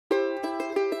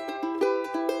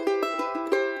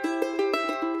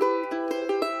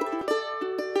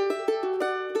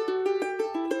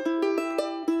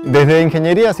Desde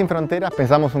Ingeniería Sin Fronteras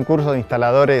pensamos un curso de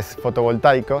instaladores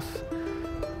fotovoltaicos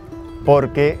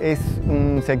porque es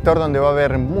un sector donde va a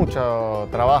haber mucho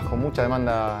trabajo, mucha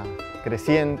demanda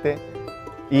creciente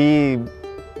y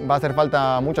va a hacer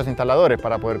falta muchos instaladores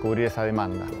para poder cubrir esa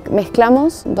demanda.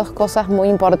 Mezclamos dos cosas muy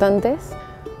importantes,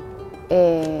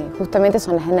 justamente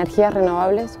son las energías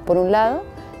renovables por un lado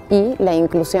y la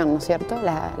inclusión, ¿no es cierto?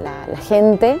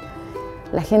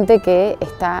 La gente que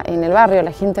está en el barrio,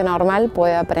 la gente normal,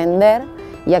 puede aprender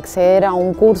y acceder a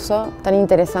un curso tan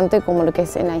interesante como lo que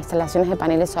es en las instalaciones de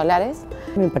paneles solares.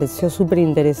 Me pareció súper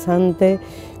interesante,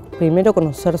 primero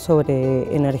conocer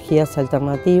sobre energías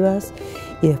alternativas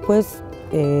y después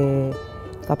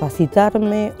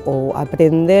capacitarme o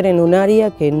aprender en un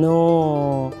área que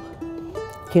no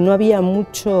había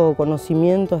mucho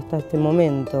conocimiento hasta este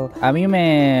momento. A mí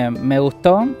me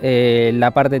gustó,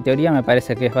 la parte de teoría me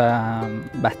parece que es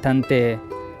bastante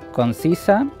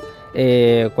concisa.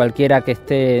 Cualquiera que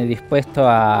esté dispuesto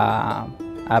a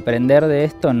aprender de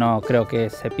esto no creo que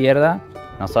se pierda.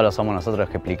 No solo somos nosotros los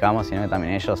que explicamos, sino que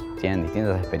también ellos tienen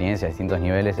distintas experiencias, distintos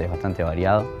niveles, es bastante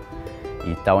variado.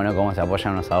 Y está bueno cómo se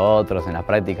apoyan unos a otros en las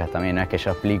prácticas también. No es que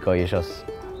yo explico y ellos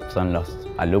son los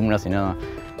alumnos, sino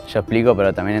yo explico,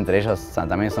 pero también entre ellos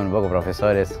también son un poco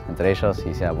profesores entre ellos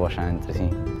y se apoyan entre sí.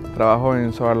 Trabajo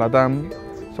en Solar Latam.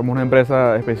 Somos una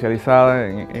empresa especializada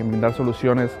en brindar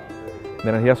soluciones de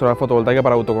energía solar fotovoltaica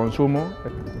para autoconsumo.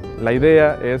 La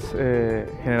idea es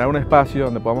generar un espacio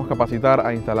donde podamos capacitar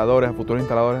a instaladores, a futuros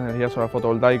instaladores de energía solar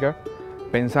fotovoltaica,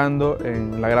 pensando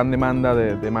en la gran demanda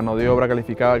de mano de obra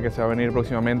calificada que se va a venir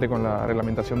próximamente con la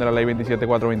reglamentación de la Ley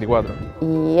 27424.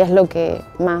 Y es lo que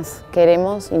más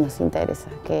queremos y nos interesa,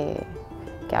 que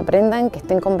aprendan, que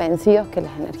estén convencidos que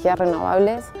las energías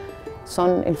renovables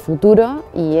son el futuro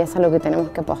y es a lo que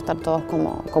tenemos que apostar todos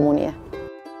como comunidad.